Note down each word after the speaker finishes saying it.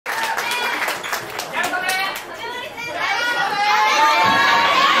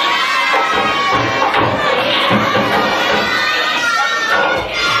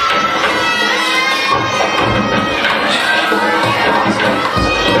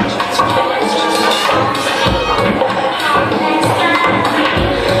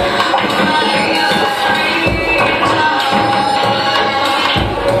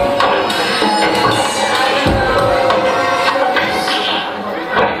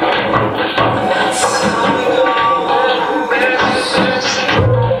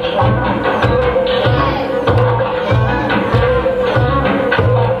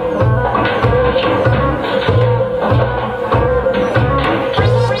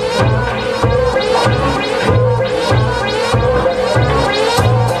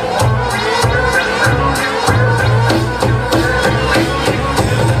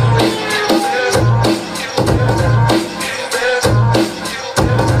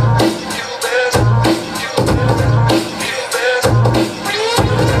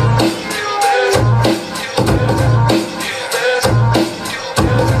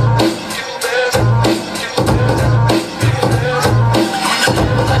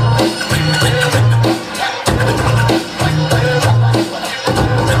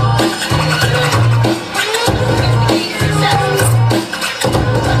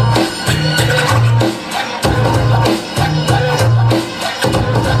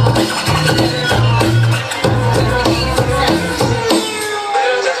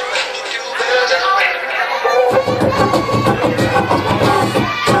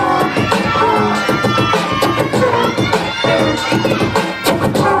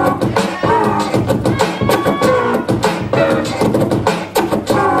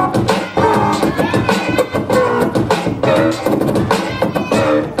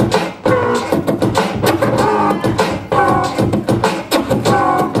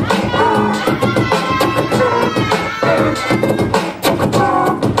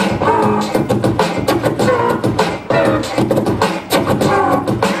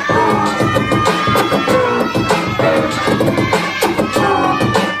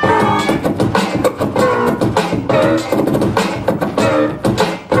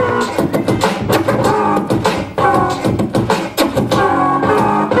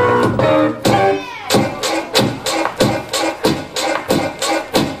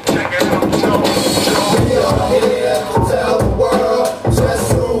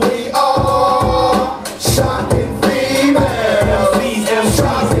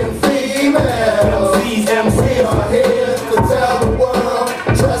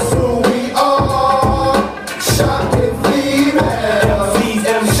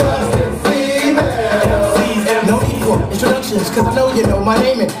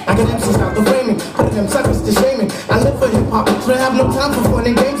I got MCs out the framing, putting them suckers to shaming. I live for hip-hop, so I have no time for fun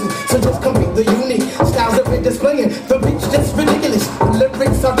and games. So just complete the unique styles that we're displaying. The beat's just ridiculous, the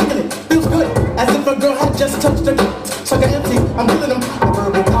lyrics are ridiculous. Feels good, as if a girl had just touched a sucker empty, I'm killing them. The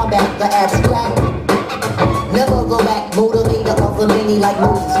verbal combat, the abstract. Never go back, motivator of the many like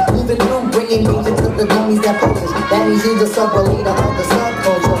Moses. Moving through, bringing danger to the dummies that pose. That means you the sub-relator of the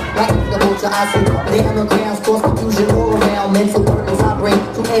subculture. Like the vulture, I see the anagrams cause confusion all around. Mental burdens I bring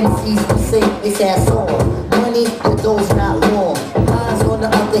to MCs who sing a sad song. Money, the dough's not long. Lines on the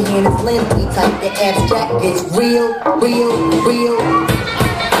other hand is lengthy type. The abstract gets real, real, real.